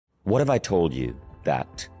What have I told you?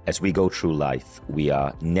 That as we go through life, we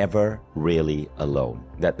are never really alone.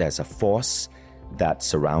 That there's a force that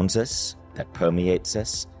surrounds us, that permeates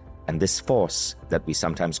us, and this force that we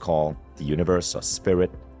sometimes call the universe or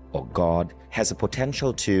spirit or God has a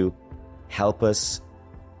potential to help us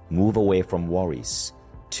move away from worries,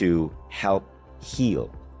 to help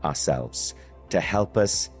heal ourselves, to help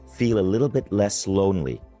us feel a little bit less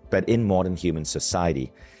lonely. But in modern human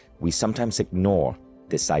society, we sometimes ignore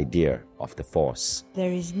this idea of the force.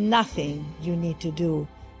 There is nothing you need to do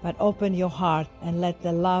but open your heart and let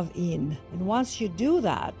the love in. And once you do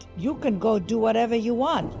that, you can go do whatever you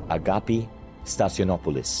want. Agapi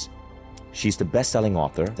Stassionopoulos. She's the best-selling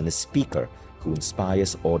author and a speaker who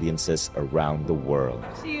inspires audiences around the world.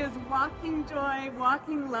 She is walking joy,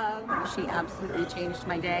 walking love. She absolutely changed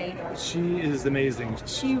my day. She is amazing.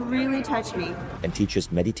 She really touched me. And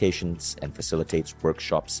teaches meditations and facilitates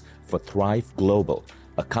workshops for Thrive Global,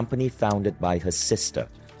 a company founded by her sister,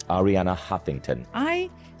 Arianna Huffington. I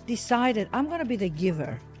decided I'm going to be the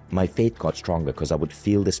giver. My faith got stronger because I would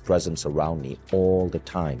feel this presence around me all the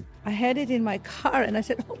time. I had it in my car and I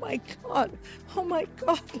said, oh my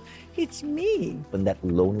God, it's me. And that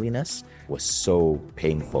loneliness was so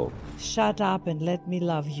painful. Shut up and let me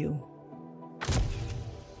love you.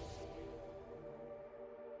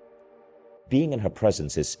 Being in her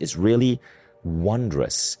presence is really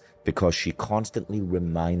wondrous because she constantly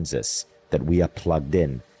reminds us that we are plugged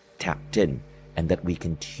in, tapped in, and that we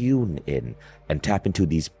can tune in and tap into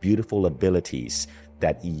these beautiful abilities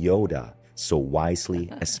that Yoda so wisely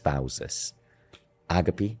espouses.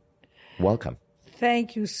 Agapi, welcome.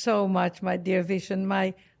 Thank you so much, my dear Vishen.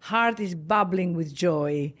 My heart is bubbling with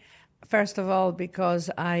joy. First of all,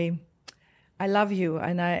 because I love you.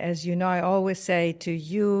 And as you know, I always say to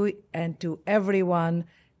you and to everyone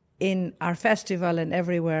in our festival and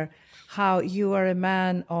everywhere, how you are a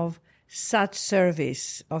man of such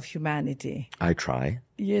service of humanity. I try.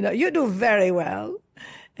 You know, you do very well.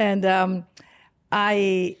 And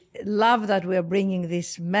I love that we're bringing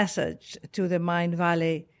this message to the Mind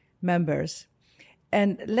Valley members.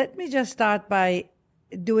 And let me just start by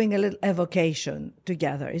doing a little evocation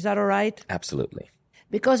together. Is that all right? Absolutely.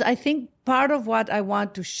 Because I think part of what I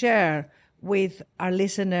want to share with our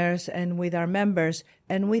listeners and with our members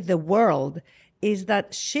and with the world is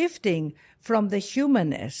that shifting from the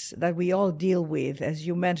humanness that we all deal with, as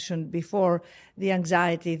you mentioned before, the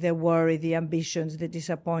anxiety, the worry, the ambitions, the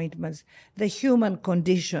disappointments, the human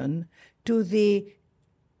condition, to the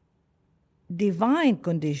divine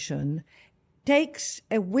condition, takes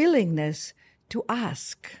a willingness to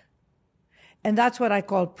ask. And that's what I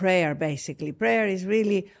call prayer, basically. Prayer is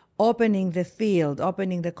really opening the field,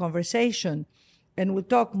 opening the conversation. And we'll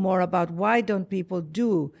talk more about why don't people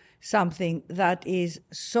do something that is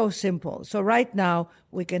so simple. So right now,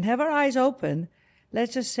 we can have our eyes open.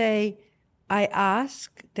 Let's just say, I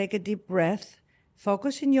ask, take a deep breath,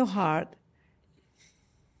 focus in your heart.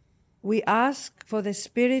 We ask for the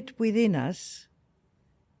Spirit within us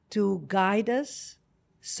to guide us,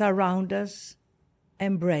 surround us,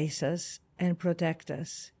 embrace us, and protect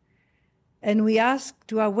us. And we ask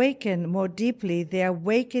to awaken more deeply the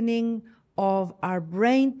awakening of our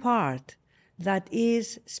brain part that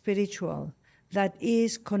is spiritual, that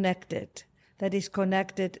is connected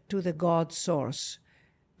to the God source,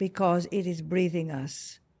 because it is breathing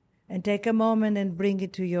us. And take a moment and bring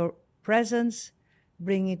it to your presence,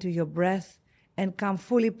 bring it to your breath, and come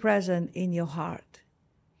fully present in your heart.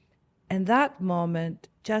 And that moment,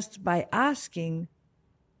 just by asking,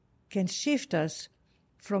 can shift us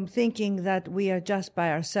from thinking that we are just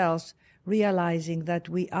by ourselves, realizing that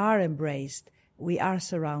we are embraced, we are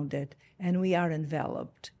surrounded, and we are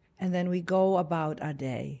enveloped. And then we go about our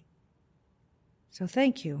day. So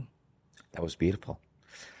thank you. That was beautiful.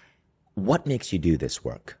 What makes you do this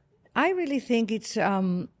work? I really think it's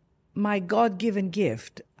my God-given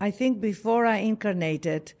gift. I think before I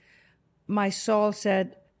incarnated, my soul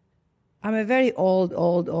said, I'm a very old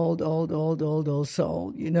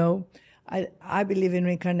soul, you know. I believe in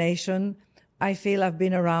reincarnation. I feel I've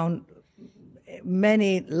been around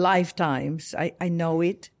many lifetimes. I know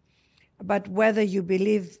it. But whether you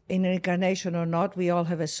believe in reincarnation or not, we all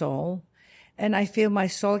have a soul. And I feel my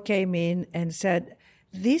soul came in and said,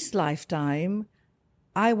 this lifetime,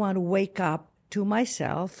 I want to wake up to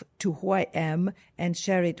myself, to who I am, and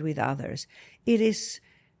share it with others. It is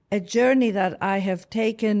a journey that I have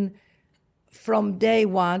taken from day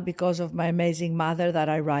one because of my amazing mother that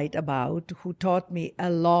I write about, who taught me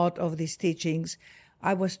a lot of these teachings.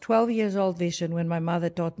 I was 12 years old, Vishen, when my mother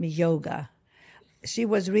taught me yoga. She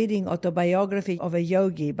was reading Autobiography of a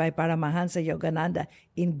Yogi by Paramahansa Yogananda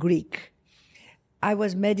in Greek. I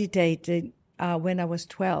was meditating when I was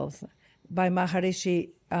 12 by Maharishi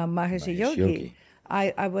Yogi.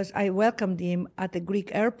 I welcomed him at the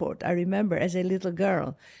Greek airport, I remember, as a little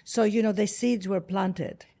girl. So, the seeds were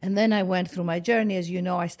planted. And then I went through my journey. As you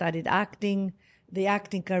know, I studied acting. The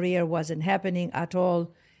acting career wasn't happening at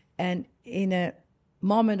all. And in a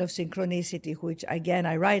moment of synchronicity, which, again,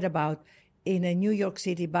 I write about, in a New York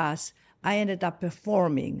City bus, I ended up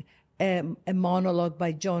performing a monologue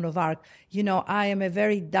by Joan of Arc. I am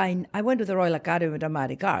I went to the Royal Academy of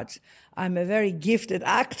Dramatic Arts. I'm a very gifted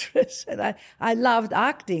actress, and I loved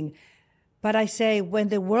acting. But I say, when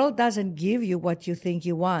the world doesn't give you what you think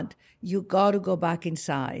you want, you got to go back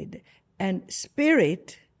inside. And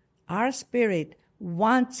our spirit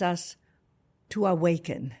wants us to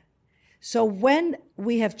awaken. So when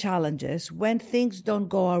we have challenges, when things don't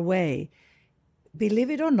go our way, believe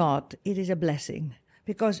it or not, it is a blessing.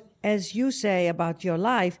 Because as you say about your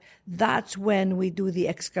life, that's when we do the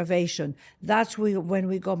excavation. That's when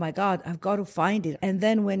we go, my God, I've got to find it. And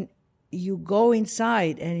then when you go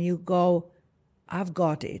inside and you go, I've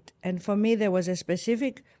got it. And for me, there was a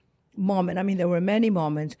specific moment. There were many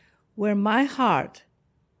moments where my heart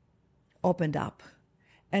opened up.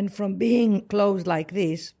 And from being closed like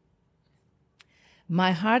this,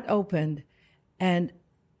 my heart opened and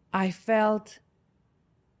I felt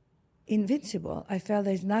invincible. I felt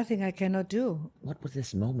there's nothing I cannot do. What was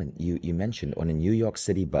this moment? You mentioned on a New York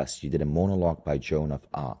City bus, you did a monologue by Joan of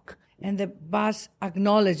Arc. And the bus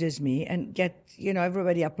acknowledges me and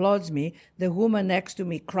everybody applauds me. The woman next to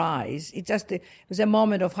me cries. It was a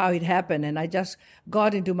moment of how it happened. And I just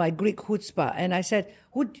got into my Greek chutzpah. And I said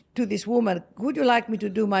to this woman, would you like me to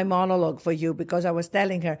do my monologue for you? Because I was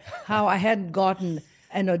telling her how I hadn't gotten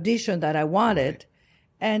an audition that I wanted.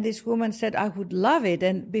 And this woman said, I would love it.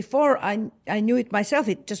 And before I knew it myself,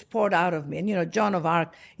 it just poured out of me. And, Joan of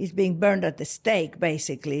Arc is being burned at the stake,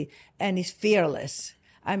 basically, and is fearless.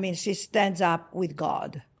 She stands up with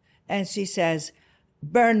God and she says,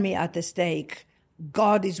 burn me at the stake.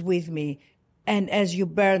 God is with me. And as you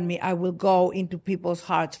burn me, I will go into people's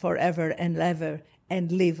hearts forever and ever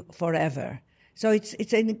and live forever. So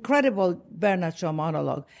it's an incredible Bernard Shaw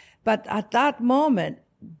monologue. But at that moment,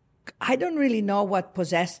 I don't really know what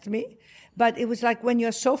possessed me, but it was like when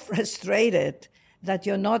you're so frustrated that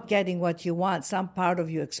you're not getting what you want, some part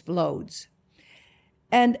of you explodes.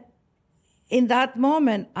 And in that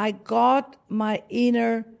moment, I got my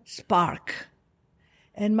inner spark.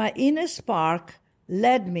 And my inner spark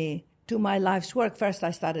led me to my life's work. First,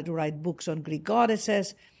 I started to write books on Greek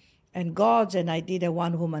goddesses and gods, and I did a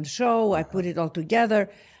one-woman show. I put it all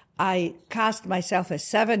together. I cast myself as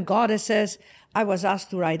 7 goddesses. I was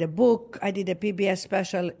asked to write a book. I did a PBS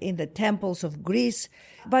special in the temples of Greece.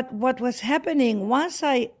 But what was happening, once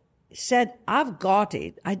I said, I've got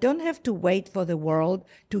it. I don't have to wait for the world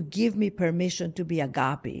to give me permission to be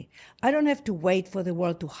agape. I don't have to wait for the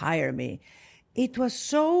world to hire me. It was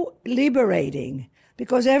so liberating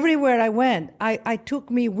because everywhere I went, I took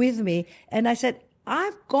me with me and I said,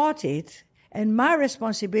 I've got it and my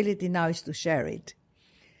responsibility now is to share it.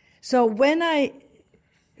 So when I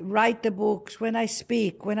write the books, when I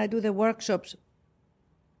speak, when I do the workshops,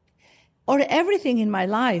 or everything in my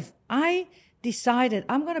life, I decided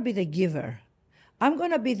I'm going to be the giver. I'm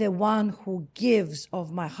going to be the one who gives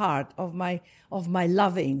of my heart, of my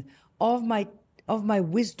loving, of my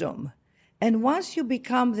wisdom. And once you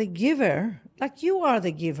become the giver, like you are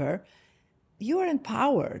the giver, you are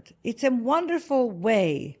empowered. It's a wonderful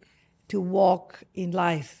way to walk in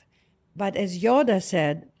life. But as Yoda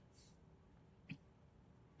said,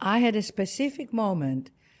 I had a specific moment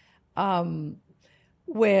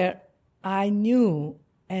where I knew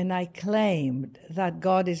and I claimed that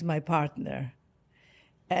God is my partner.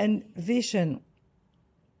 And vision,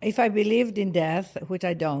 if I believed in death, which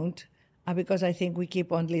I don't, because I think we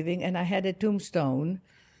keep on living, and I had a tombstone,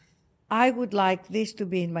 I would like this to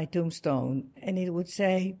be in my tombstone. And it would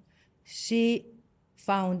say, she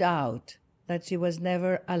found out that she was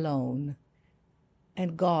never alone,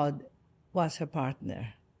 and God was her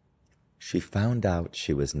partner. She found out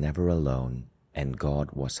she was never alone, and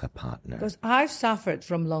God was her partner. Because I've suffered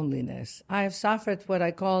from loneliness. I have suffered what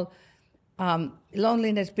I call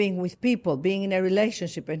loneliness, being with people, being in a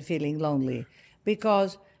relationship and feeling lonely.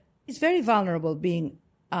 Because it's very vulnerable being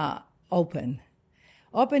opening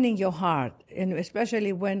your heart, and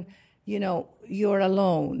especially when, you're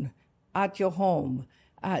alone at your home,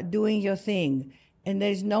 doing your thing, and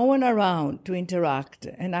there's no one around to interact.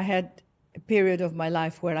 And I had a period of my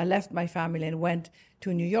life where I left my family and went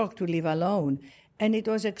to New York to live alone. And it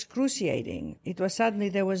was excruciating. It was suddenly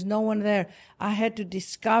there was no one there. I had to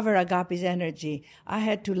discover agape's energy. I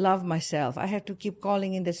had to love myself. I had to keep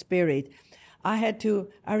calling in the spirit. I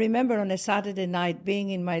remember on a Saturday night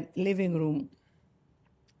being in my living room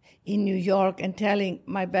in New York and telling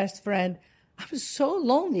my best friend, I'm so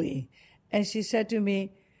lonely. And she said to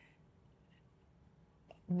me,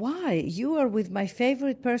 why? You are with my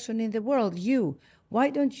favorite person in the world, you.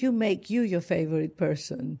 Why don't you make you your favorite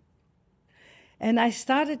person? And I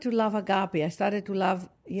started to love agape. I started to love,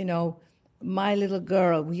 my little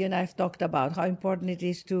girl. You and I have talked about how important it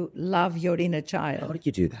is to love your inner child. How did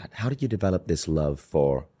you do that? How did you develop this love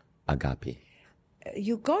for agape?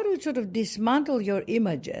 You got to sort of dismantle your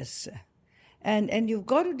images. And you've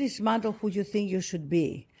got to dismantle who you think you should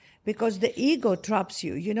be. Because the ego traps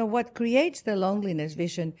you. You know, what creates the loneliness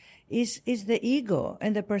vision is the ego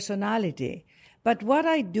and the personality. But what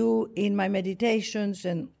I do in my meditations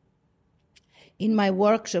and in my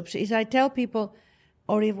workshops is I tell people,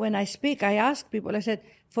 or when I speak, I ask people, I said,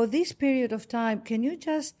 for this period of time, can you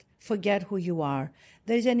just forget who you are?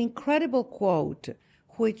 There is an incredible quote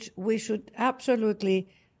which we should absolutely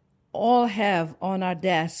all have on our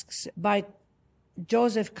desks by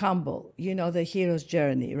Joseph Campbell, the hero's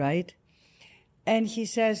journey, right? And he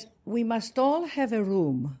says, we must all have a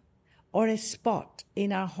room or a spot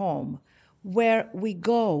in our home where we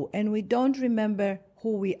go and we don't remember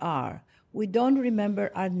who we are. We don't remember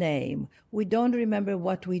our name. We don't remember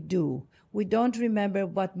what we do. We don't remember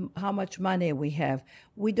how much money we have.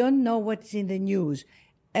 We don't know what's in the news.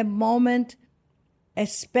 A moment, a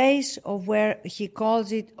space of where he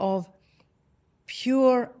calls it of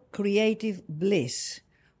pure creative bliss,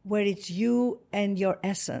 where it's you and your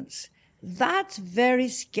essence. That's very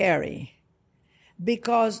scary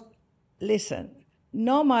because, listen,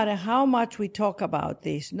 no matter how much we talk about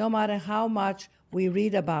this, no matter how much we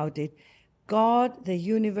read about it, God, the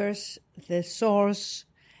universe, the source,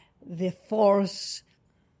 the force,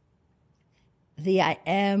 the I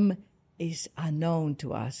am is unknown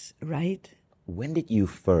to us, right? When did you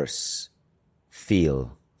first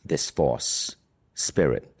feel this force,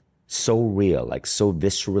 spirit, so real, like so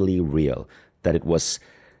viscerally real, that it was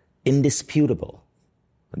indisputable,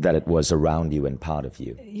 that it was around you and part of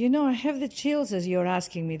you? I have the chills as you're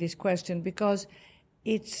asking me this question because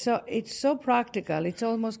it's so practical. It's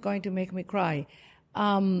almost going to make me cry.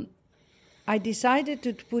 I decided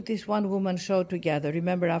to put this one-woman show together.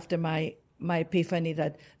 Remember, after my epiphany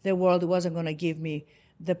that the world wasn't going to give me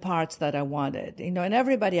the parts that I wanted, and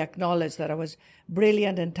everybody acknowledged that I was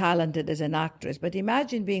brilliant and talented as an actress. But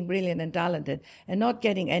imagine being brilliant and talented and not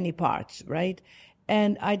getting any parts, right?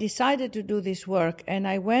 And I decided to do this work, and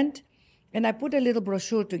I went and I put a little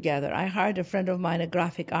brochure together. I hired a friend of mine, a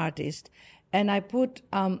graphic artist, and I put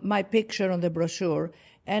my picture on the brochure,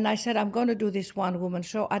 and I said, I'm going to do this one-woman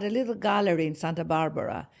show at a little gallery in Santa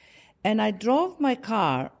Barbara. And I drove my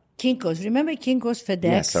car, Kinko's. Remember Kinko's FedEx?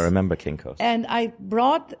 Yes, I remember Kinko's. And I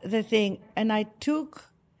brought the thing, and I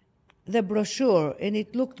took the brochure, and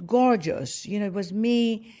it looked gorgeous. It was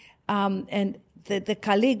me, and the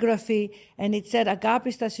calligraphy, and it said,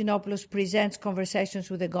 Agape Stassinopoulos presents Conversations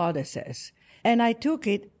with the Goddesses. And I took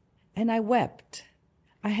it, and I wept.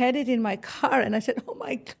 I had it in my car, and I said, oh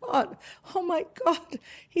my God,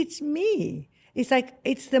 it's me. It's like,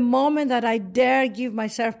 it's the moment that I dare give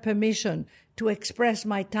myself permission to express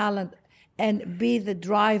my talent and be the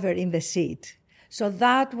driver in the seat. So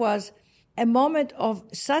that was a moment of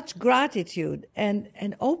such gratitude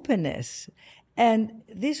and openness. And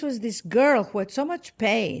this was this girl who had so much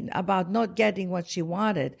pain about not getting what she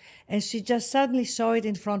wanted, and she just suddenly saw it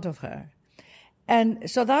in front of her. And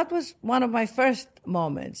so that was one of my first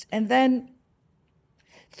moments. And then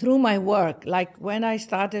through my work, like when I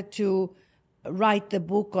started to write the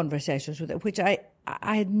book Conversations with it, which I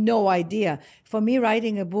had no idea. For me,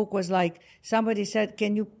 writing a book was like somebody said,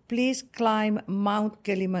 can you please climb Mount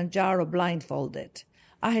Kilimanjaro blindfolded?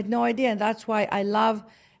 I had no idea. And that's why I love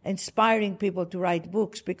inspiring people to write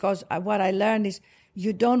books, because what I learned is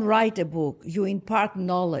you don't write a book, you impart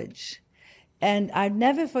knowledge. And I'll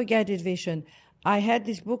never forget it, Vision. I had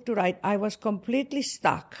this book to write. I was completely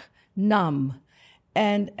stuck, numb.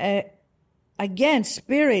 And again,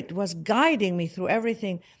 spirit was guiding me through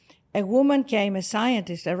everything. A woman came, a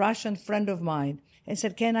scientist, a Russian friend of mine, and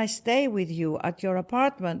said, can I stay with you at your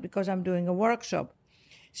apartment because I'm doing a workshop?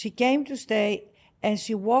 She came to stay, and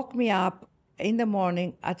she woke me up in the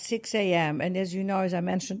morning at 6 a.m. And as you know, as I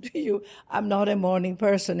mentioned to you, I'm not a morning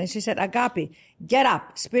person. And she said, Agape, get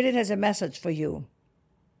up. Spirit has a message for you.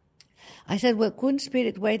 I said, well, couldn't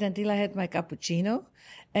Spirit wait until I had my cappuccino?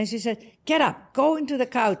 And she said, get up, go into the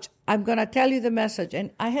couch. I'm going to tell you the message.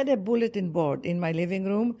 And I had a bulletin board in my living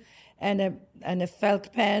room and a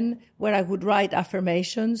felt pen where I would write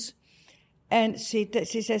affirmations. And she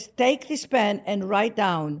says, take this pen and write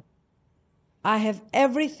down, I have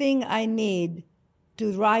everything I need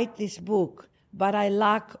to write this book, but I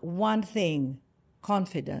lack one thing,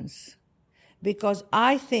 confidence. Because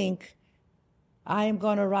I think I am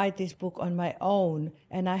going to write this book on my own,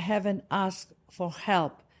 and I haven't asked for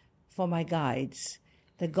help for my guides,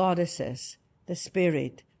 the goddesses, the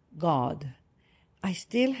spirit, God. I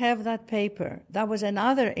still have that paper. That was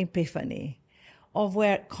another epiphany of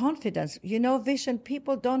where confidence, Vision,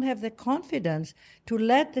 people don't have the confidence to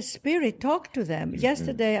let the spirit talk to them. Mm-hmm.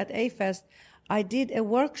 Yesterday at A-Fest, I did a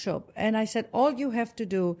workshop, and I said, all you have to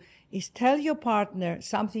do is tell your partner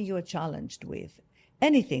something you are challenged with.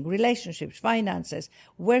 Anything, relationships, finances,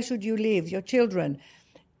 where should you live, your children,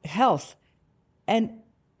 health, and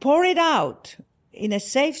pour it out in a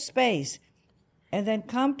safe space, and then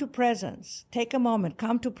come to presence. Take a moment,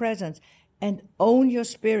 come to presence, and own your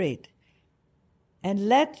spirit. And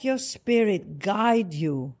let your spirit guide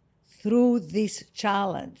you through this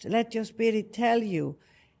challenge. Let your spirit tell you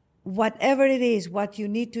whatever it is, what you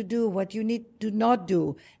need to do, what you need to not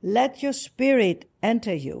do. Let your spirit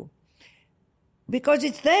enter you. Because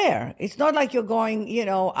it's there. It's not like you're going,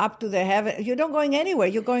 up to the heaven. You're not going anywhere.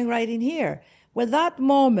 You're going right in here. Well, that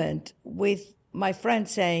moment with my friend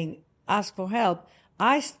saying, ask for help,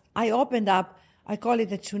 I opened up, I call it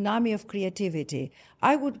the tsunami of creativity.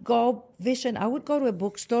 I would go to a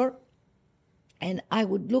bookstore and I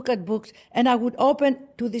would look at books and I would open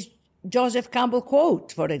to this Joseph Campbell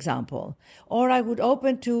quote, for example, or I would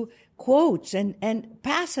open to quotes and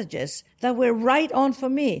passages that were right on for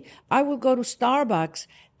me. I would go to Starbucks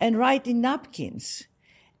and write in napkins.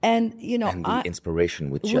 And, the inspiration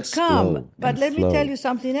would just come. flow. But let me tell you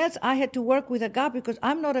something else. I had to work with a guy because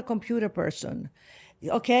I'm not a computer person.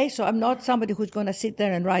 Okay, so I'm not somebody who's going to sit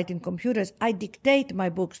there and write in computers. I dictate my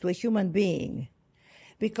books to a human being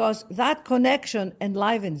because that connection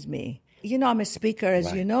enlivens me. I'm a speaker,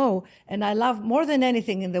 as you know, and I love more than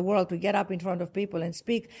anything in the world to get up in front of people and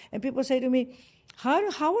speak. And people say to me,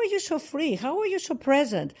 how are you so free? How are you so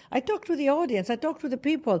present? I talk to the audience. I talk to the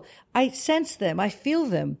people. I sense them. I feel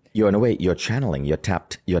them. In a way, you're channeling. You're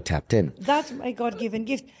tapped in. That's my God-given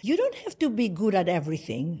gift. You don't have to be good at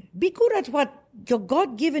everything. Be good at what your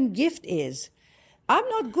God-given gift is. I'm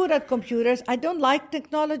not good at computers. I don't like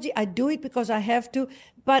technology. I do it because I have to.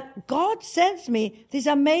 But God sends me these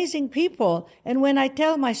amazing people. And when I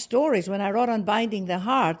tell my stories, when I wrote Unbinding the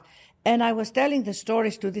Heart, and I was telling the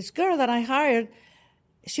stories to this girl that I hired,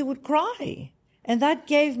 she would cry. And that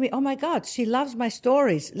gave me, oh my God, she loves my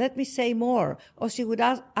stories. Let me say more. Or she would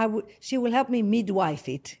ask, she will help me midwife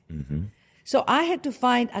it. Mm-hmm. So I had to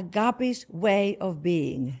find Agape's way of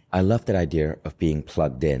being. I love that idea of being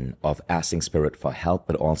plugged in, of asking Spirit for help,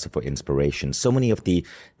 but also for inspiration. So many of the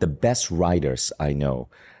best writers I know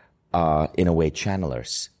are, in a way,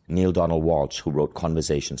 channelers. Neil Donald Walsh, who wrote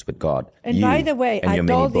Conversations with God. And by the way, I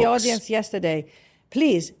told the audience yesterday,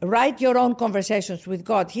 please write your own conversations with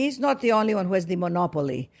God. He's not the only one who has the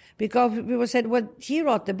monopoly. Because people said, well, he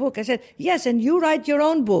wrote the book. I said, yes, and you write your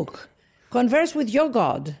own book. Converse with your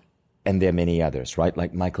God. And there are many others, right?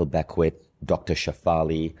 Like Michael Beckwith, Dr.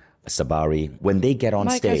 Shafali, Sabari. When they get on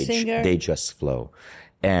stage, they just flow.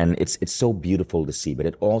 And it's so beautiful to see, but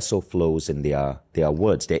it also flows in their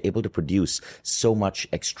words. They're able to produce so much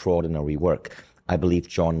extraordinary work. I believe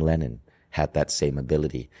John Lennon had that same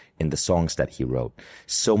ability in the songs that he wrote.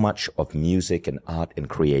 So much of music and art and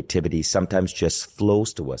creativity sometimes just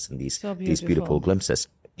flows to us in these beautiful glimpses.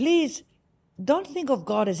 Please don't think of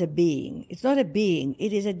God as a being. It's not a being.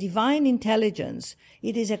 It is a divine intelligence.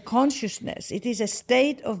 It is a consciousness. It is a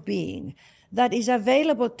state of being that is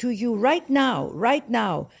available to you right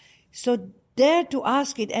now. So dare to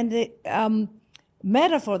ask it. And the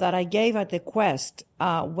metaphor that I gave at the quest,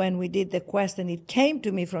 when we did the quest, and it came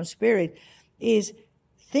to me from Spirit, is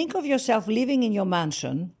think of yourself living in your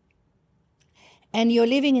mansion, and you're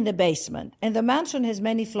living in the basement. And the mansion has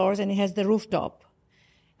many floors, and it has the rooftop.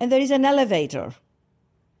 And there is an elevator.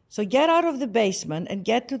 So get out of the basement and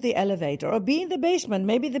get to the elevator, or be in the basement.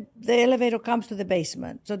 Maybe the elevator comes to the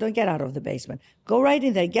basement. So don't get out of the basement. Go right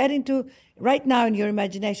in there. Get into, right now in your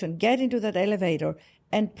imagination, get into that elevator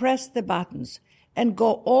and press the buttons and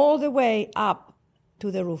go all the way up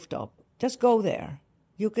to the rooftop. Just go there.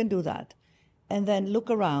 You can do that. And then look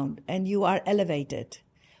around and you are elevated.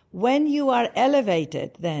 When you are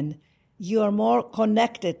elevated, then you are more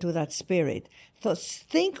connected to that spirit. So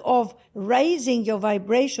think of raising your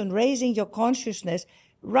vibration, raising your consciousness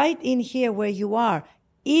right in here where you are,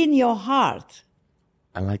 in your heart.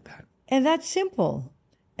 I like that. And that's simple.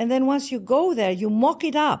 And then once you go there, you mock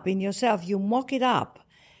it up in yourself. You mock it up.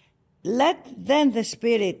 Let then the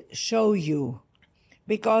Spirit show you.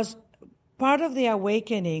 Because part of the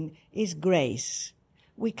awakening is grace.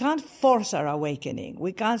 We can't force our awakening.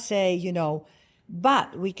 We can't say,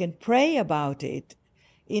 but we can pray about it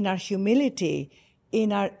in our humility,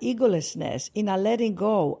 in our egolessness, in our letting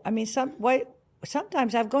go. I mean,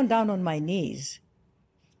 sometimes I've gone down on my knees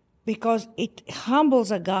because it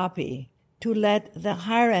humbles agape to let the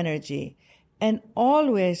higher energy, and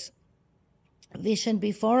always, Vishen,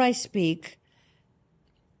 before I speak,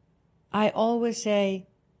 I always say,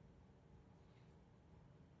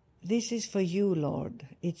 this is for you, Lord.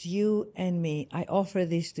 It's you and me. I offer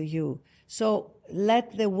this to you. So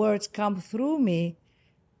let the words come through me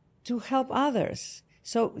to help others.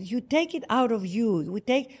 So you take it out of you.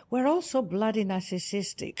 We're all so bloody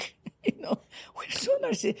narcissistic. We're so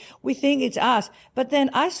narcissistic. We think it's us. But then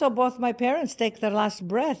I saw both my parents take their last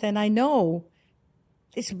breath, and I know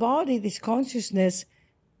this body, this consciousness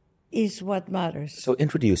is what matters. So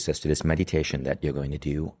introduce us to this meditation that you're going to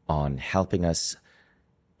do on helping us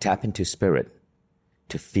tap into spirit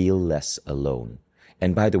to feel less alone.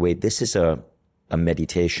 And by the way, this is a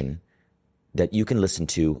meditation that you can listen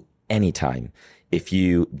to anytime. If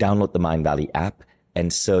you download the Mindvalley app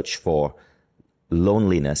and search for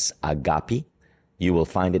Loneliness Agape, you will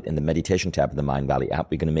find it in the meditation tab of the Mindvalley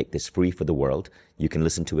app. We're going to make this free for the world. You can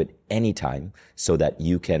listen to it anytime so that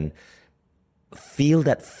you can feel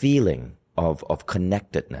that feeling of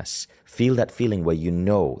connectedness. Feel that feeling where you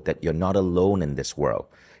know that you're not alone in this world.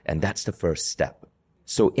 And that's the first step.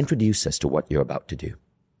 So introduce us to what you're about to do.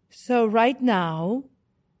 So right now,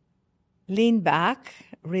 lean back,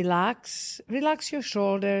 relax your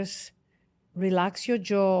shoulders, relax your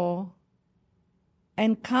jaw,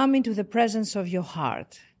 and come into the presence of your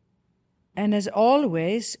heart. And as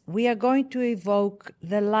always, we are going to evoke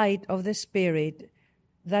the light of the Spirit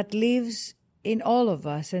that lives in all of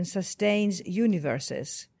us and sustains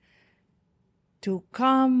universes to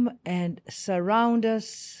come and surround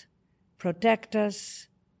us, protect us,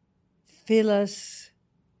 fill us,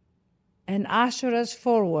 and usher us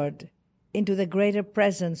forward into the greater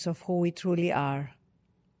presence of who we truly are.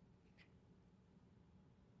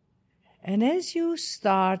 And as you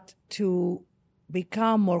start to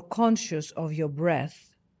become more conscious of your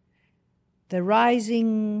breath, the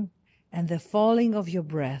rising and the falling of your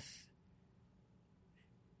breath,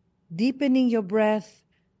 deepening your breath,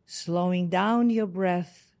 slowing down your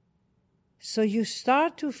breath, so you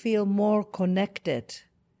start to feel more connected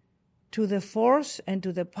to the force and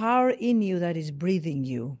to the power in you that is breathing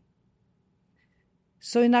you.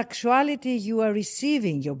 So in actuality, you are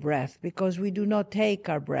receiving your breath because we do not take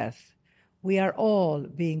our breath. We are all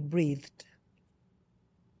being breathed.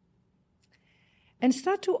 And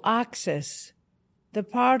start to access the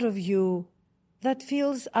part of you that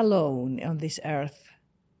feels alone on this earth,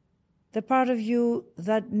 the part of you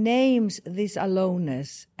that names this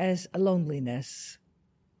aloneness as loneliness.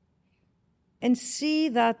 And see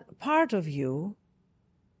that part of you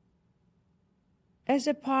as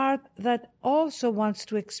a part that also wants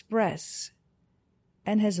to express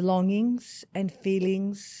and has longings and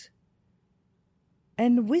feelings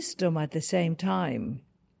and wisdom at the same time.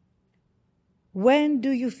 When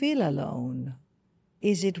do you feel alone?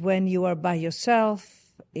 Is it when you are by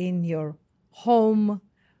yourself, in your home,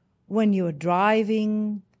 when you are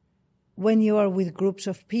driving, when you are with groups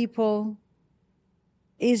of people?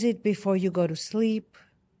 Is it before you go to sleep?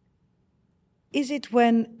 Is it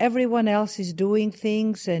when everyone else is doing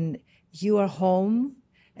things and you are home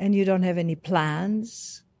and you don't have any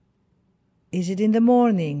plans? Is it in the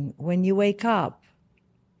morning when you wake up?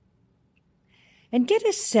 And get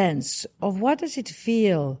a sense of what does it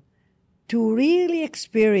feel to really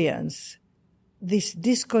experience this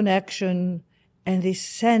disconnection and this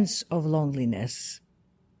sense of loneliness.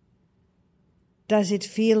 Does it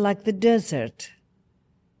feel like the desert?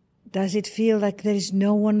 Does it feel like there is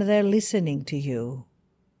no one there listening to you?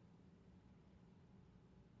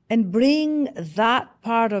 And bring that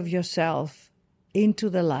part of yourself into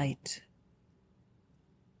the light.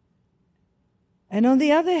 And on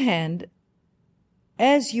the other hand,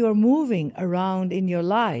 as you are moving around in your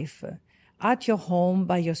life, at your home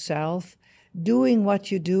by yourself, doing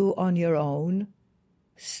what you do on your own,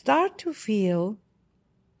 start to feel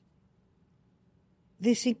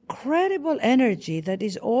this incredible energy that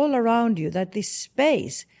is all around you, that this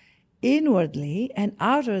space, inwardly and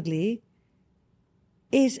outwardly,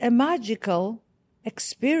 is a magical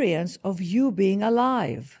experience of you being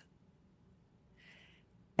alive.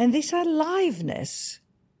 And this aliveness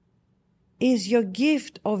is your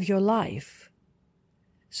gift of your life.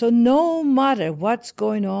 So no matter what's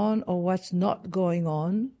going on or what's not going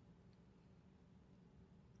on,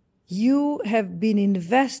 you have been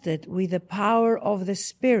invested with the power of the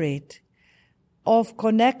Spirit of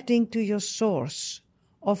connecting to your source,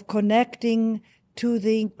 of connecting to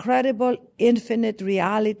the incredible infinite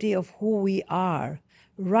reality of who we are,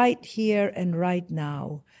 right here and right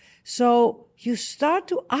now. So you start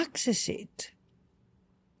to access it.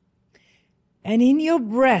 And in your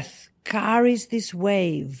breath carries this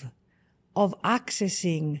wave of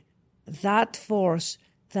accessing that force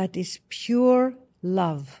that is pure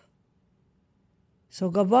love. So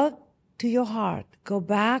go back to your heart. Go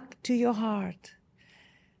back to your heart.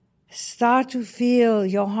 Start to feel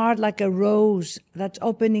your heart like a rose that's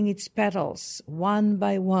opening its petals one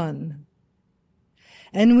by one.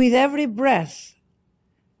 And with every breath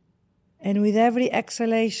and with every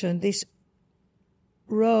exhalation, this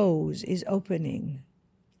rose is opening.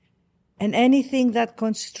 And anything that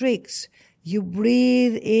constricts, you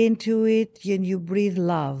breathe into it and you breathe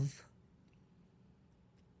love.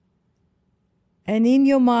 And in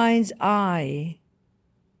your mind's eye,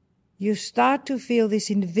 you start to feel this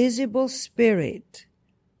invisible spirit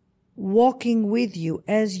walking with you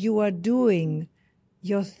as you are doing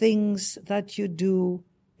your things that you do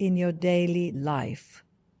in your daily life.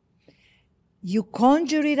 You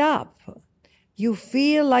conjure it up. You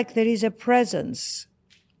feel like there is a presence.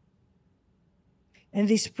 And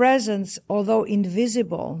this presence, although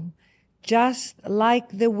invisible, just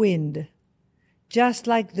like the wind, just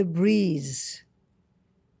like the breeze,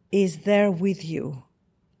 is there with you.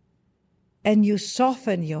 And you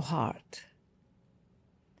soften your heart.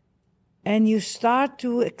 And you start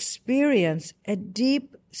to experience a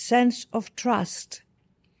deep sense of trust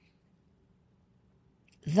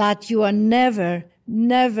that you are never,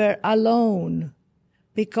 never alone,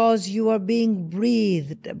 because you are being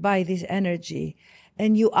breathed by this energy.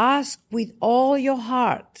 And you ask with all your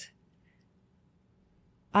heart,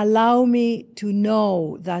 allow me to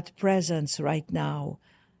know that presence right now.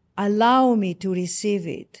 Allow me to receive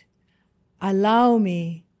it. Allow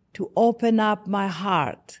me to open up my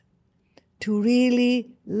heart, to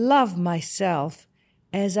really love myself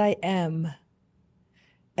as I am,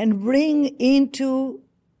 and bring into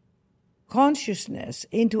consciousness,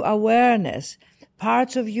 into awareness,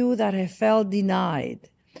 parts of you that have felt denied,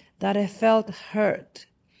 that have felt hurt,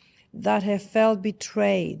 that have felt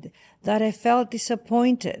betrayed, that have felt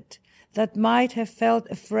disappointed, that might have felt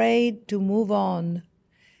afraid to move on,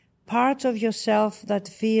 parts of yourself that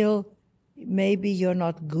feel maybe you're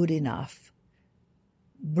not good enough.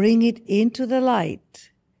 Bring it into the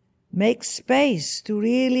light. Make space to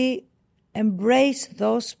really embrace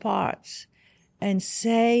those parts and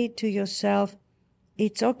say to yourself,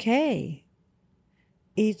 it's okay.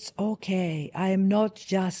 It's okay. I am not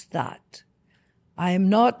just that. I am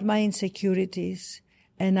not my insecurities,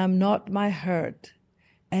 and I'm not my hurt,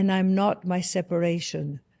 and I'm not my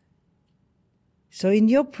separation. So in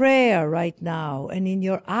your prayer right now and in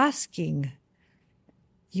your asking,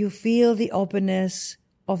 you feel the openness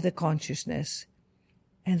of the consciousness.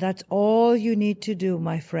 And that's all you need to do,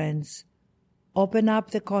 my friends. Open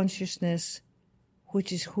up the consciousness,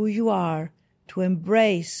 which is who you are, to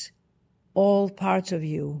embrace all parts of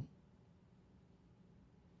you.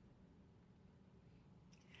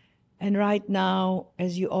 And right now,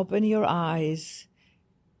 as you open your eyes,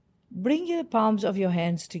 bring the palms of your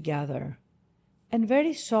hands together and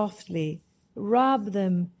very softly rub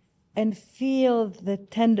them and feel the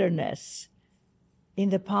tenderness in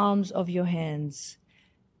the palms of your hands.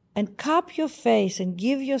 And cup your face and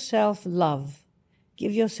give yourself love.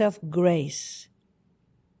 Give yourself grace.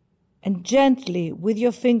 And gently, with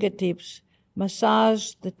your fingertips,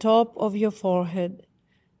 massage the top of your forehead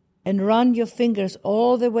and run your fingers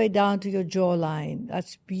all the way down to your jawline.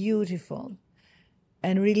 That's beautiful.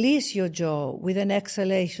 And release your jaw with an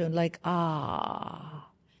exhalation like, ah.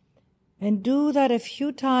 And do that a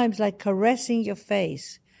few times, like caressing your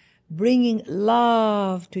face, bringing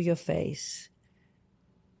love to your face.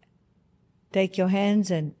 Take your hands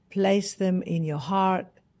and place them in your heart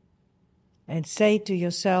and say to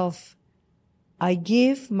yourself, I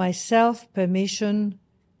give myself permission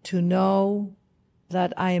to know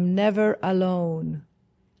that I am never alone,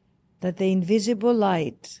 that the invisible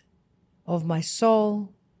light of my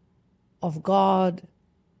soul, of God,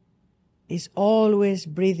 is always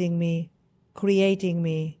breathing me, creating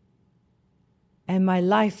me, and my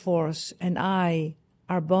life force and I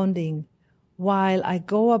are bonding while I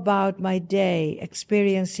go about my day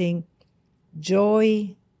experiencing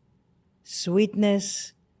joy,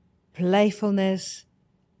 sweetness, playfulness,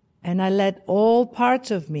 and I let all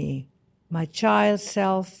parts of me, my child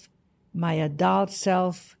self my adult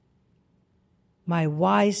self, my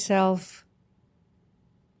wise self,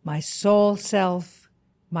 my soul self,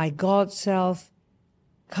 my God self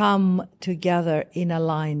come together in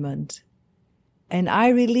alignment. And I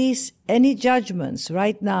release any judgments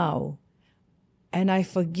right now, and I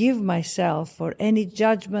forgive myself for any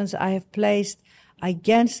judgments I have placed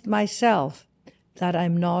against myself that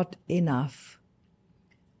I'm not enough.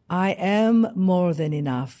 I am more than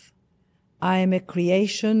enough. I am a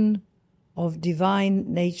creation of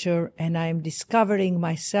divine nature, and I am discovering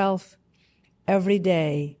myself every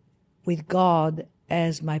day with God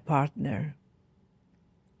as my partner.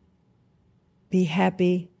 Be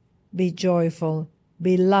happy, be joyful,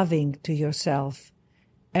 be loving to yourself.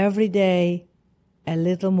 Every day, a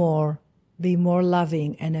little more, be more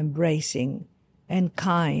loving and embracing and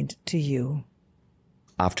kind to you.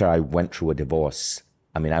 After I went through a divorce,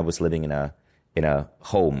 I was living in a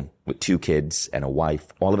home with 2 kids and a wife.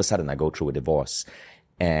 All of a sudden, I go through a divorce,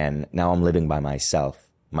 and now I'm living by myself.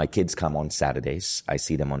 My kids come on Saturdays. I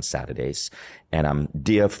see them on Saturdays, and I'm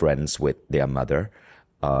dear friends with their mother.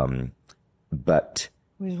 But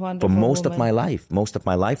for most of my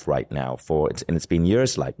life right now, and it's been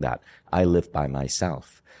years like that, I live by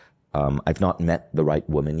myself. I've not met the right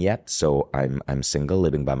woman yet, so I'm single,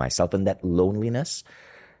 living by myself, and that loneliness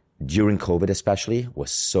during COVID especially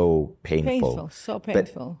was so painful. So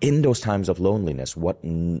painful. But in those times of loneliness, what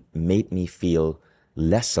made me feel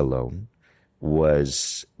less alone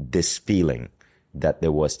was this feeling that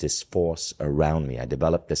there was this force around me. I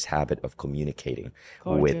developed this habit of communicating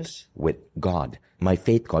with God. My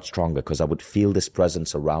faith got stronger because I would feel this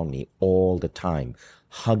presence around me all the time,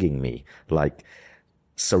 hugging me, like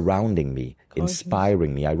surrounding me,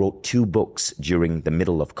 inspiring me. I wrote 2 books during the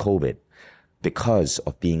middle of COVID because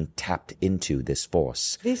of being tapped into this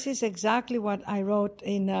force. This is exactly what I wrote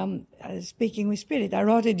in Speaking with Spirit. I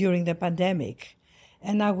wrote it during the pandemic,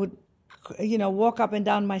 and I would walk up and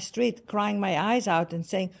down my street crying my eyes out and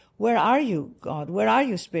saying, "Where are you, God? Where are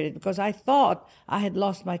you, Spirit?" Because I thought I had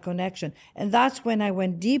lost my connection. And that's when I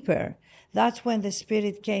went deeper. That's when the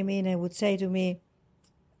Spirit came in and would say to me,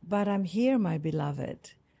 "But I'm here, my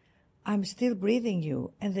beloved. I'm still breathing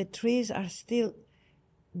you, and the trees are still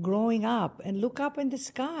growing up. And look up in the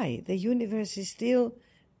sky. The universe is still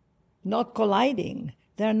not colliding.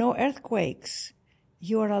 There are no earthquakes.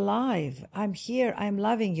 You are alive. I'm here. I'm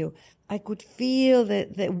loving you." I could feel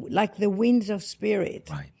like the winds of spirit.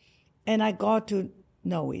 Right. And I got to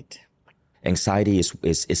know it. Anxiety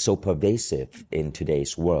is so pervasive in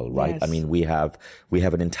today's world, right? Yes. We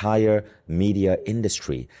have an entire media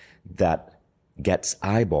industry that gets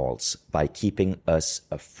eyeballs by keeping us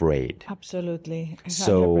afraid. Absolutely.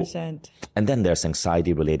 100%. And then there's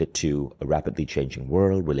anxiety related to a rapidly changing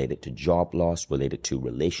world, related to job loss, related to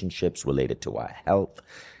relationships, related to our health.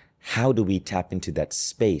 How do we tap into that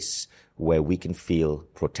space where we can feel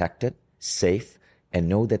protected, safe, and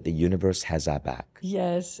know that the universe has our back?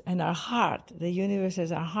 Yes, and our heart. The universe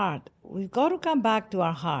has our heart. We've got to come back to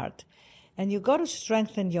our heart, and you've got to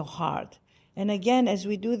strengthen your heart. And again, as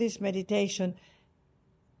we do this meditation,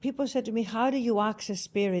 people said to me, "How do you access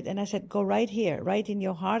spirit?" And I said, "Go right here, right in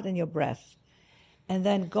your heart and your breath. And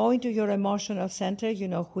then go into your emotional center,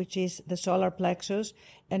 which is the solar plexus,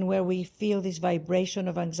 and where we feel this vibration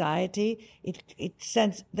of anxiety.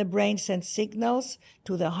 The brain sends signals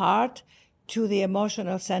to the heart, to the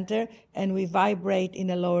emotional center, and we vibrate in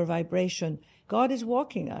a lower vibration. God is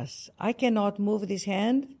walking us. I cannot move this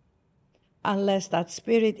hand unless that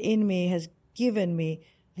spirit in me has given me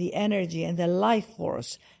the energy and the life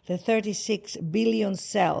force, the 36 billion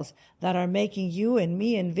cells that are making you and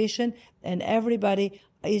me and Vision and everybody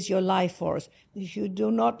is your life force. If you do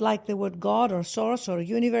not like the word God or source or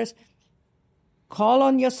universe, call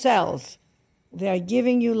on your cells. They are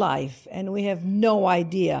giving you life, and we have no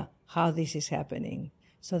idea how this is happening.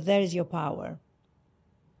 So there is your power.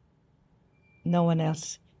 No one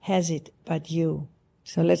else has it but you.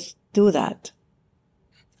 So let's do that.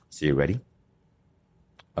 So you ready?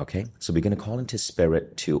 Okay, so we're going to call into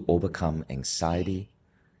spirit to overcome anxiety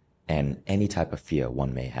and any type of fear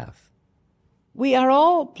one may have. We are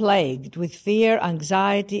all plagued with fear,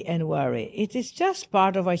 anxiety, and worry. It is just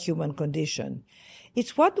part of our human condition.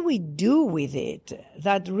 It's what we do with it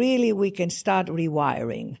that really we can start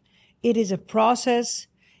rewiring. It is a process.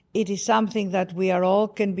 It is something that we are all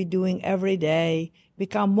can be doing every day,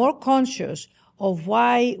 become more conscious of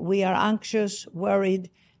why we are anxious, worried,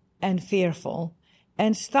 and fearful,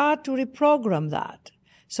 and start to reprogram that.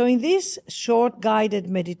 So in this short guided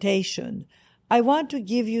meditation, I want to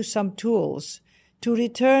give you some tools to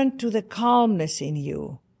return to the calmness in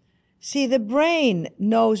you. See, the brain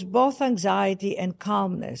knows both anxiety and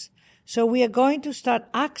calmness. So we are going to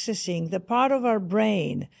start accessing the part of our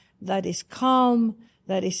brain that is calm,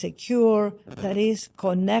 that is secure, that is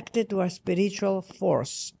connected to our spiritual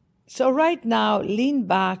force. So right now, lean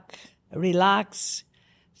back, relax,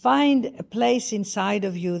 find a place inside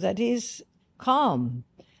of you that is calm,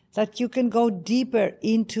 that you can go deeper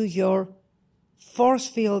into your force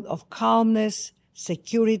field of calmness,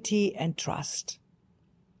 security, and trust.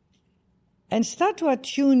 And start to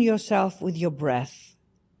attune yourself with your breath.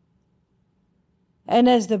 And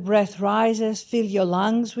as the breath rises, fill your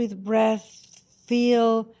lungs with breath,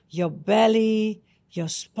 feel your belly, your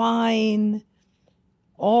spine,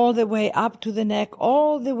 all the way up to the neck,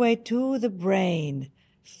 all the way to the brain.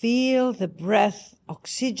 Feel the breath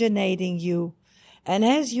oxygenating you. And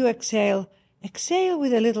as you exhale, exhale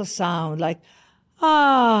with a little sound like,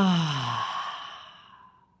 ah.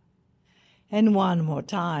 And one more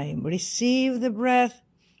time, receive the breath,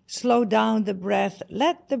 slow down the breath,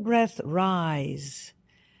 let the breath rise.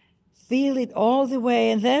 Feel it all the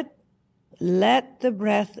way, and then let the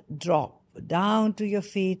breath drop down to your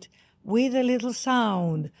feet with a little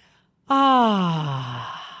sound.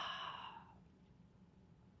 Ah.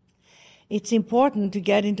 It's important to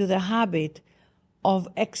get into the habit of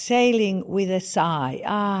exhaling with a sigh.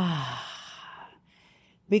 Ah.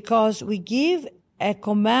 Because we give a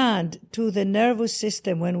command to the nervous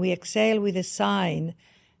system when we exhale with a sign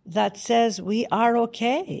that says we are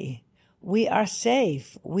okay, we are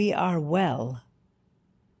safe, we are well.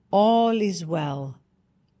 All is well.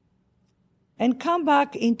 And come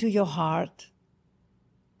back into your heart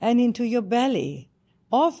and into your belly.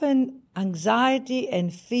 Often anxiety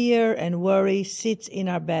and fear and worry sits in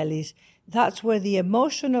our bellies. That's where the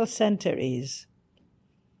emotional center is.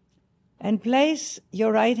 And place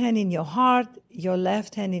your right hand in your heart, your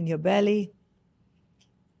left hand in your belly,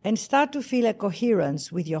 and start to feel a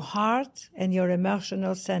coherence with your heart and your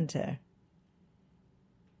emotional center.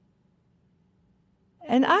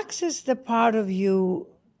 And access the part of you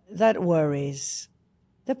that worries,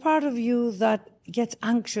 the part of you that gets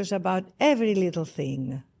anxious about every little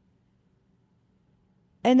thing.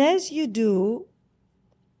 And as you do,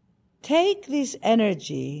 take this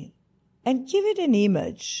energy and give it an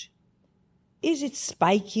image. Is it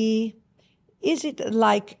spiky? Is it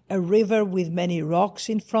like a river with many rocks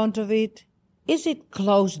in front of it? Is it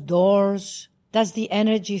closed doors? Does the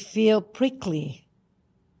energy feel prickly?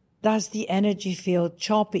 Does the energy feel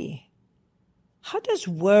choppy? How does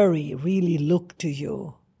worry really look to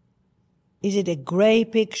you? Is it a gray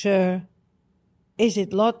picture? Is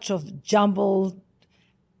it lots of jumbled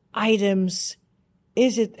items?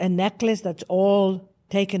 Is it a necklace that's all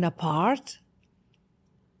taken apart?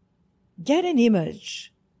 Get an image.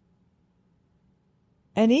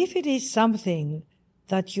 And if it is something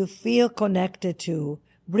that you feel connected to,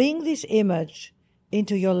 bring this image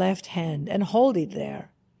into your left hand and hold it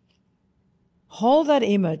there. Hold that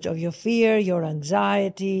image of your fear, your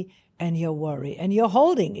anxiety, and your worry, and you're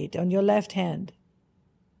holding it on your left hand.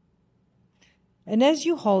 And as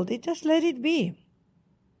you hold it, just let it be.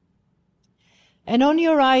 And on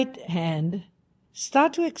your right hand,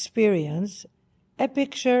 start to experience a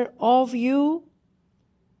picture of you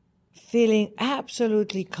feeling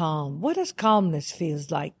absolutely calm. What does calmness feel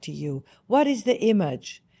like to you? What is the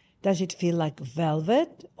image? Does it feel like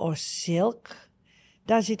velvet or silk?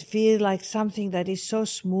 Does it feel like something that is so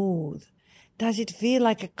smooth? Does it feel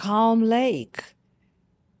like a calm lake?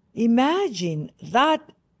 Imagine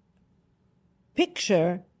that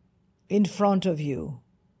picture in front of you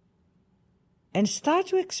and start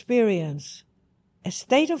to experience a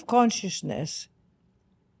state of consciousness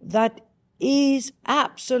that is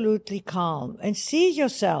absolutely calm, and see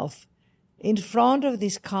yourself in front of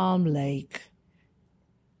this calm lake.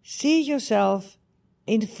 See yourself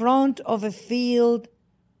in front of a field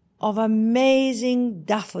of amazing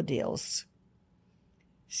daffodils.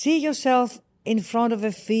 See yourself in front of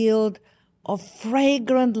a field of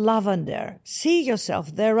fragrant lavender. See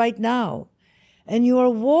yourself there right now. And you are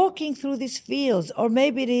walking through these fields, or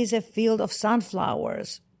maybe it is a field of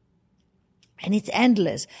sunflowers. And it's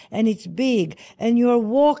endless, and it's big, and you're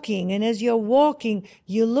walking, and as you're walking,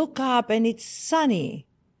 you look up, and it's sunny,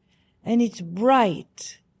 and it's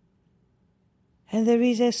bright. And there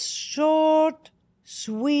is a short,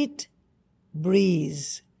 sweet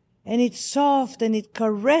breeze, and it's soft, and it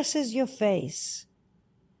caresses your face.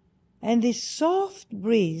 And this soft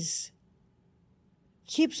breeze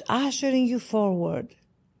keeps ushering you forward.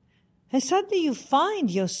 And suddenly you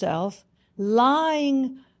find yourself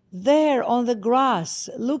lying there on the grass,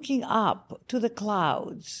 looking up to the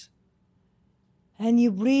clouds. And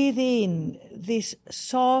you breathe in this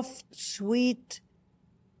soft, sweet,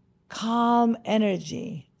 calm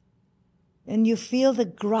energy. And you feel the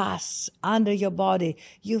grass under your body.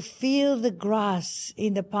 You feel the grass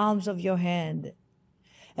in the palms of your hand.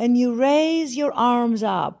 And you raise your arms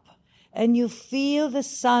up and you feel the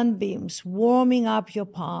sunbeams warming up your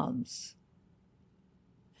palms.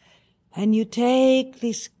 And you take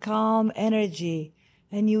this calm energy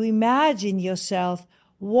and you imagine yourself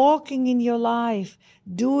walking in your life,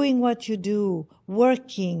 doing what you do,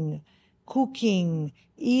 working, cooking,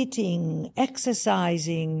 eating,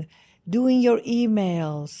 exercising, doing your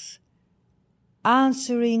emails,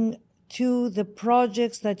 answering to the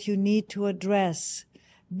projects that you need to address,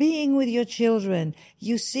 being with your children.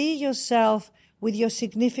 You see yourself with your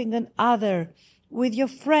significant other, with your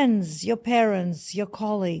friends, your parents, your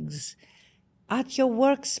colleagues, at your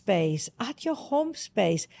workspace, at your home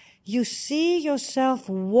space. You see yourself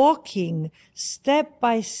walking step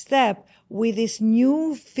by step with this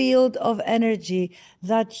new field of energy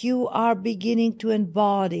that you are beginning to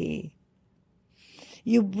embody.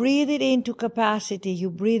 You breathe it into capacity. You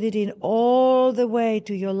breathe it in all the way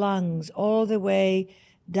to your lungs, all the way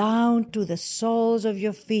down to the soles of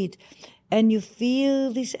your feet. And you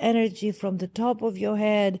feel this energy from the top of your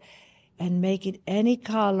head and make it any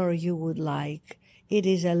color you would like. It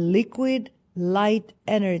is a liquid light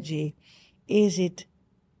energy. Is it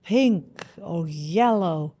pink or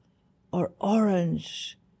yellow or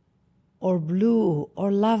orange or blue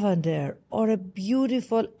or lavender or a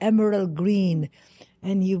beautiful emerald green?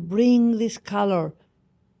 And you bring this color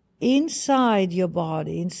inside your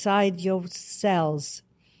body, inside your cells,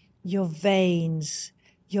 your veins,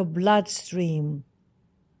 your bloodstream.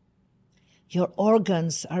 Your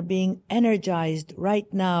organs are being energized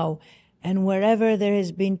right now. And wherever there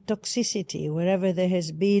has been toxicity, wherever there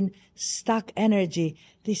has been stuck energy,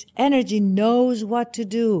 this energy knows what to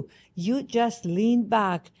do. You just lean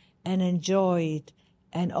back and enjoy it.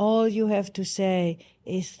 And all you have to say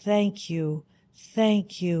is thank you,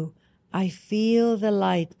 thank you. I feel the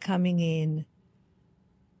light coming in.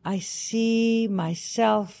 I see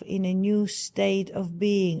myself in a new state of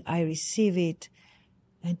being. I receive it.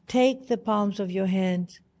 And take the palms of your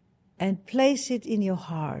hand and place it in your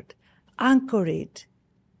heart. Anchor it.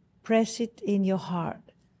 Press it in your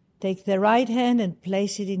heart. Take the right hand and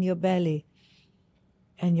place it in your belly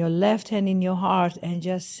and your left hand in your heart and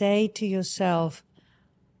just say to yourself,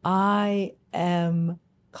 I am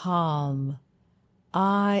calm.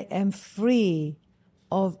 I am free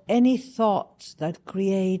of any thoughts that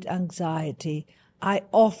create anxiety. I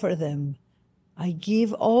offer them. I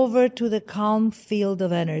give over to the calm field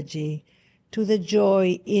of energy, to the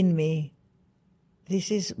joy in me. This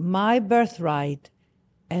is my birthright,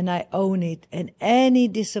 and I own it. And any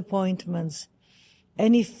disappointments,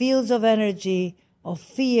 any fields of energy, of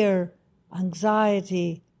fear,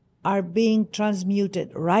 anxiety, are being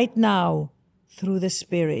transmuted right now through the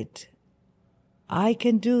Spirit. I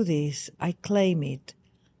can do this. I claim it.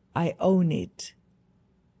 I own it.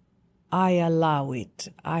 I allow it.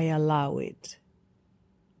 I allow it.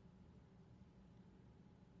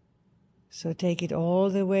 So take it all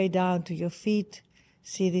the way down to your feet.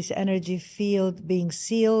 See this energy field being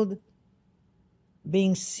sealed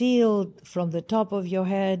from the top of your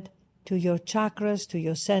head to your chakras, to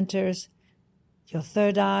your centers, your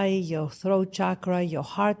third eye, your throat chakra, your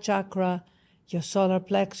heart chakra, your solar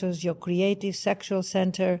plexus, your creative sexual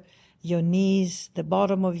center, your knees, the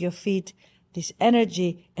bottom of your feet. This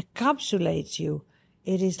energy encapsulates you.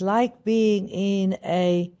 It is like being in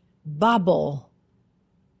a bubble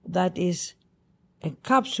that is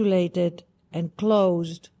encapsulated and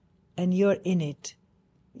closed, and you're in it.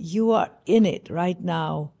 You are in it right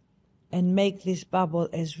now, and make this bubble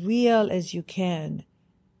as real as you can.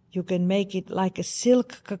 You can make it like a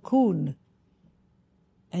silk cocoon,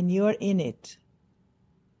 and you're in it.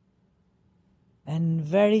 And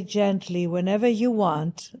very gently, whenever you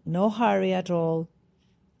want, no hurry at all,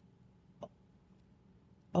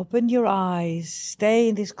 open your eyes, stay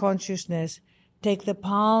in this consciousness, take the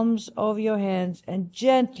palms of your hands and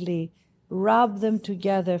gently rub them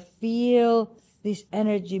together. Feel this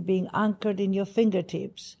energy being anchored in your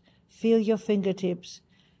fingertips. Feel your fingertips.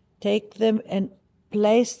 Take them and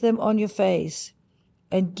place them on your face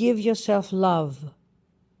and give yourself love.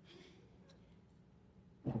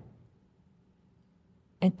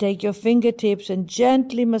 And take your fingertips and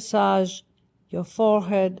gently massage your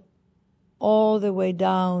forehead all the way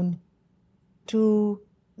down to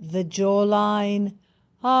the jawline.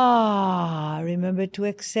 Remember to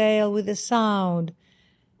exhale with a sound.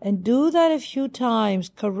 And do that a few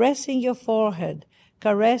times, caressing your forehead,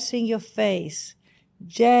 caressing your face,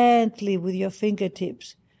 gently with your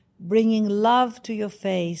fingertips, bringing love to your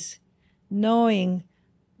face, knowing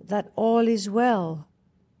that all is well.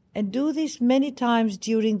 And do this many times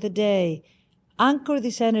during the day. Anchor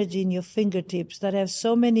this energy in your fingertips that have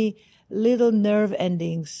so many little nerve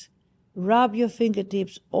endings. Rub your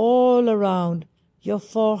fingertips all around your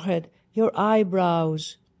forehead, your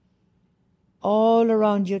eyebrows, all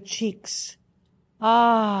around your cheeks.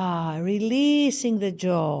 Releasing the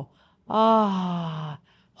jaw.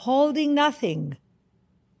 Holding nothing.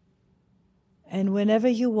 And whenever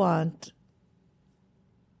you want,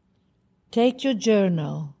 take your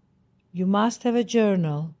journal. You must have a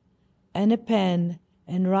journal and a pen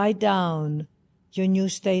and write down your new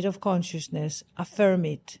state of consciousness. Affirm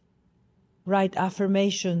it. Write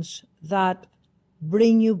affirmations that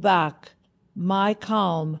bring you back. My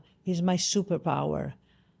calm is my superpower.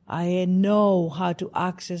 I know how to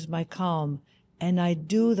access my calm, and I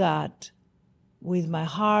do that with my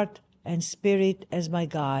heart and spirit as my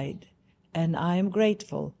guide. And I am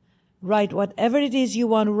grateful. Write whatever it is you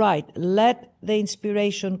want to write. Let the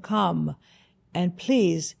inspiration come. And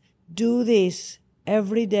please do this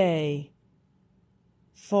every day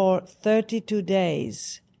for 32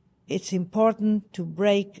 days. It's important to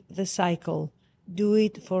break the cycle. Do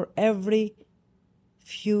it for every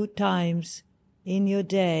few times in your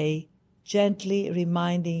day, gently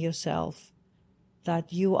reminding yourself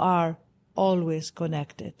that you are always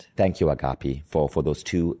connected. Thank you, Agape, for those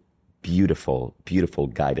two beautiful, beautiful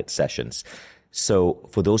guided sessions. So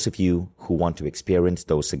for those of you who want to experience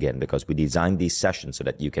those again, because we designed these sessions so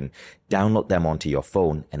that you can download them onto your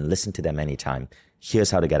phone and listen to them anytime, here's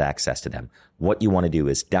how to get access to them. What you want to do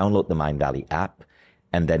is download the Mindvalley app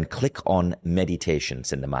and then click on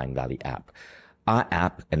Meditations in the Mindvalley app. Our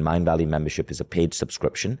app and Mindvalley membership is a paid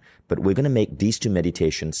subscription, but we're going to make these two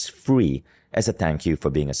meditations free as a thank you for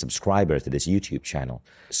being a subscriber to this YouTube channel.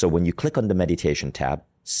 So when you click on the meditation tab,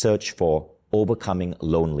 search for Overcoming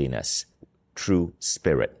Loneliness, True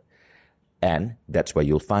Spirit. And that's where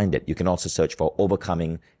you'll find it. You can also search for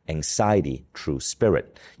Overcoming Anxiety, True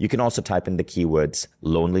Spirit. You can also type in the keywords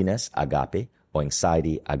loneliness, agape, or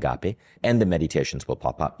anxiety, agape, and the meditations will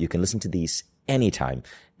pop up. You can listen to these anytime.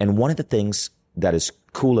 And one of the things that is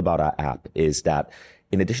cool about our app is that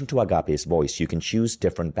in addition to Agape's voice, you can choose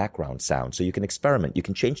different background sounds. So you can experiment. You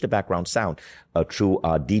can change the background sound through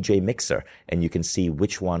our DJ mixer, and you can see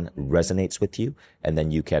which one resonates with you. And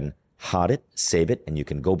then you can heart it, save it, and you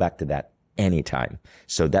can go back to that anytime.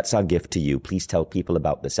 So that's our gift to you. Please tell people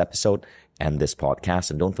about this episode and this podcast.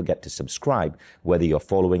 And don't forget to subscribe, whether you're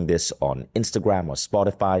following this on Instagram or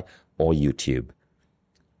Spotify or YouTube.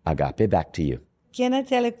 Agape, back to you. Can I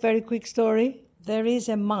tell a very quick story? There is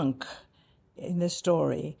a monk in the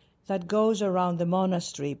story that goes around the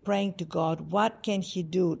monastery praying to God, what can he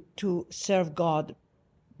do to serve God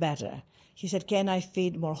better? He said, can I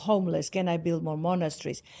feed more homeless? Can I build more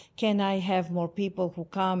monasteries? Can I have more people who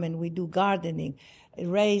come and we do gardening,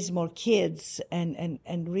 raise more kids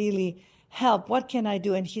and really help? What can I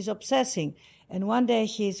do? And he's obsessing. And one day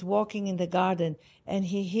he's walking in the garden and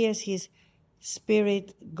he hears his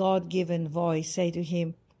spirit, God-given voice say to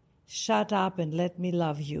him, shut up and let me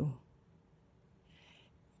love you.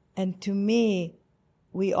 And to me,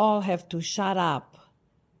 we all have to shut up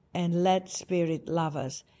and let Spirit love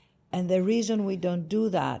us. And the reason we don't do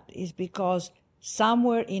that is because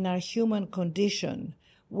somewhere in our human condition,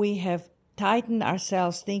 we have tightened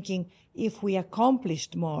ourselves thinking if we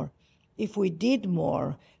accomplished more, if we did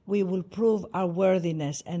more, we will prove our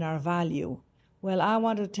worthiness and our value. Well, I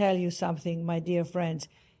want to tell you something, my dear friends.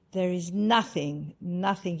 There is nothing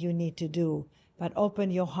you need to do but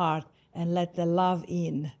open your heart and let the love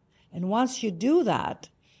in. And once you do that,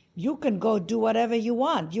 you can go do whatever you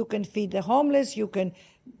want. You can feed the homeless. You can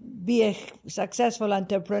be a successful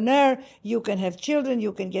entrepreneur. You can have children.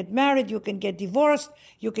 You can get married. You can get divorced.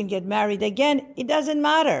 You can get married again. It doesn't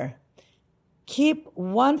matter. Keep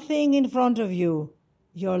one thing in front of you.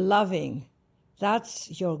 You're loving.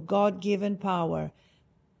 That's your God-given power.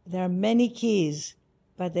 There are many keys,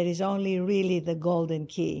 but there is only really the golden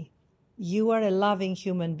key. You are a loving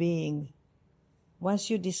human being. Once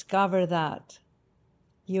you discover that,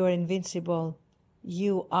 you are invincible.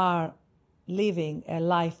 You are living a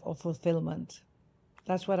life of fulfillment.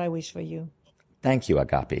 That's what I wish for you. Thank you,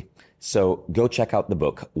 Agape. So go check out the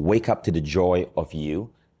book, Wake Up to the Joy of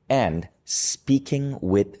You, and Speaking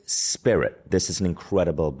with Spirit. This is an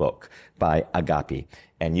incredible book by Agape.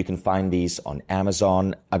 And you can find these on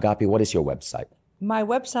Amazon. Agape, what is your website? My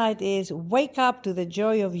website is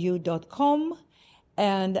wakeuptothejoyofyou.com.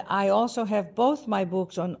 And I also have both my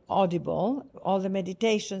books on Audible, all the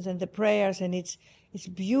meditations and the prayers, and it's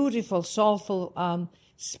beautiful, soulful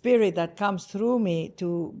spirit that comes through me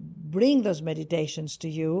to bring those meditations to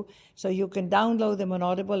you. So you can download them on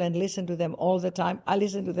Audible and listen to them all the time. I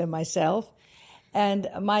listen to them myself. And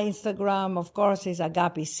my Instagram, of course, is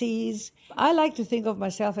Agape Sees. I like to think of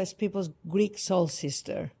myself as people's Greek soul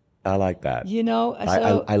sister. I like that. You know,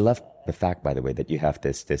 I love the fact, by the way, that you have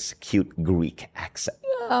this cute Greek accent.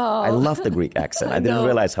 I love the Greek accent. I didn't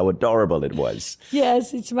realize how adorable it was.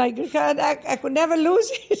 Yes, it's my Greek. I could never lose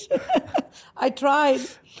it. I tried.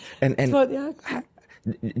 And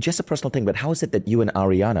just a personal thing, but how is it that you and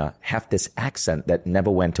Ariana have this accent that never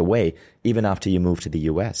went away even after you moved to the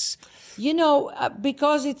U.S.? You know,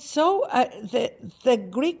 because it's so, the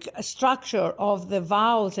Greek structure of the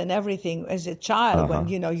vowels and everything as a child, when,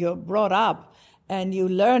 you know, you're brought up and you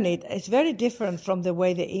learn it, it's very different from the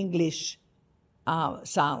way the English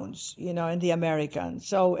sounds, you know, and the American.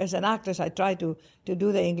 So as an actress, I try to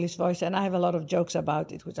do the English voice, and I have a lot of jokes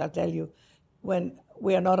about it, which I'll tell you when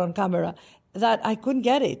we are not on camera, that I couldn't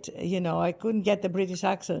get it, you know, I couldn't get the British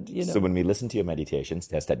accent, you know. So when we listen to your meditations,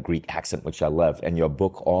 there's that Greek accent, which I love. And your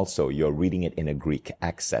book also, you're reading it in a Greek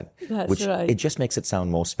accent. That's which right. It just makes it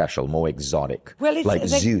sound more special, more exotic. Well, it's like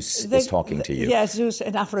Zeus is talking to you. Yes, Zeus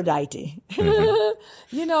and Aphrodite.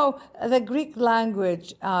 Mm-hmm. You know, the Greek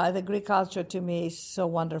language, the Greek culture to me is so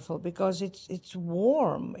wonderful because it's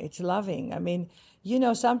warm, it's loving. I mean, you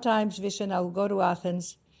know, sometimes, Vishen, I'll go to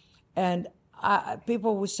Athens and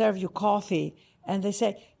people will serve you coffee and they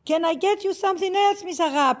say, "Can I get you something else, Miss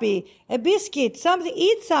Agapi? A biscuit, something,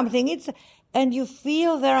 eat something." And you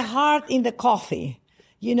feel their heart in the coffee.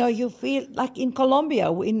 You know, you feel like in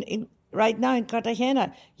Colombia, in right now in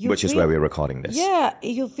Cartagena. Which is where we're recording this. Yeah,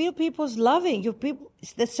 you feel people's loving,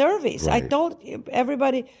 it's the service. Right. I told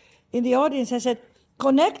everybody in the audience, I said,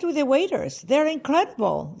 connect with the waiters. They're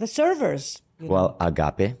incredible, the servers. Well,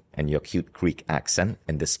 Agape and your cute Greek accent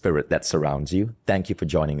and the spirit that surrounds you, thank you for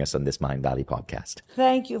joining us on this Mind Valley podcast.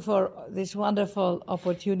 Thank you for this wonderful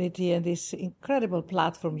opportunity and this incredible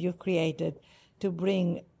platform you've created to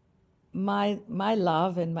bring my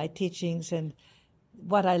love and my teachings and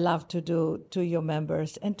what I love to do to your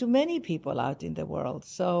members and to many people out in the world.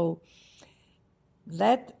 So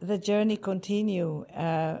let the journey continue.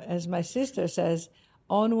 As my sister says,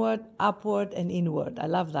 onward, upward, and inward. I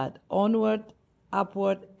love that. Onward,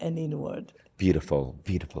 upward, and inward. Beautiful,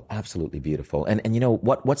 beautiful, absolutely beautiful. And you know,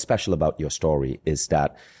 what's special about your story is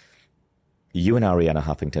that you and Ariana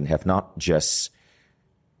Huffington have not just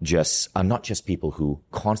people who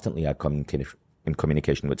constantly are in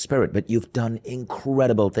communication with spirit, but you've done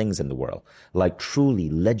incredible things in the world, like truly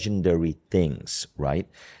legendary things, right?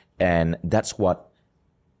 And that's what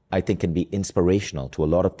I think can be inspirational to a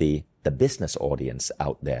lot of the business audience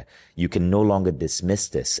out there. You can no longer dismiss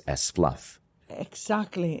this as fluff.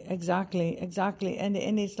 Exactly. And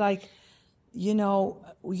it's like, you know,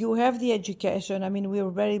 you have the education. I mean, we were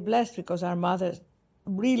very blessed because our mother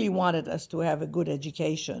really wanted us to have a good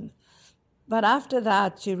education. But after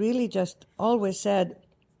that, she really just always said,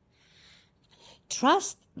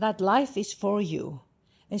 trust that life is for you.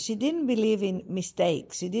 And she didn't believe in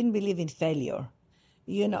mistakes. She didn't believe in failure.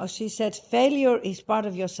 You know, she said, failure is part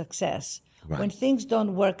of your success. Right. When things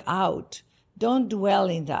don't work out, don't dwell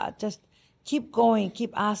in that. Just keep going,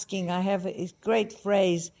 keep asking. I have a great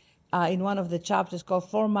phrase in one of the chapters called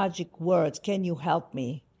 4 Magic Words. Can you help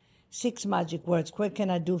me? 6 magic words. What can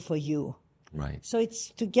I do for you? Right. So it's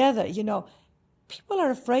together. You know, people are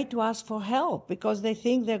afraid to ask for help because they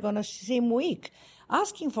think they're going to seem weak.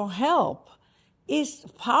 Asking for help is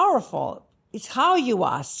powerful. It's how you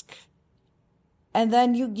ask. And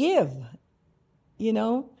then you give, you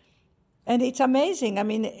know. And it's amazing. I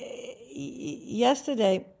mean,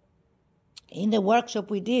 yesterday in the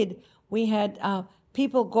workshop we did, we had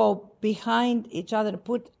people go behind each other,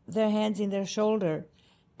 put their hands in their shoulder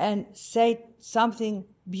and say something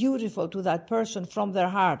beautiful to that person from their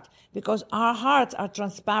heart, because our hearts are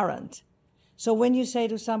transparent. So when you say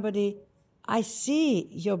to somebody, I see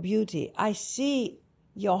your beauty, I see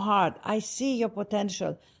your heart, I see your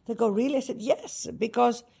potential, they go, really? I said, yes,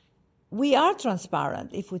 because we are transparent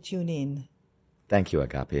if we tune in. Thank you,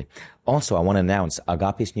 Agape. Also, I want to announce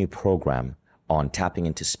Agape's new program on tapping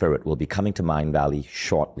into spirit will be coming to Mind Valley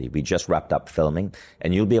shortly. We just wrapped up filming,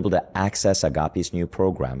 and you'll be able to access Agape's new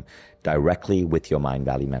program directly with your Mind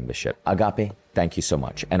Valley membership. Agape, thank you so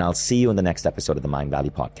much. And I'll see you in the next episode of the Mind Valley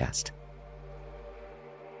podcast.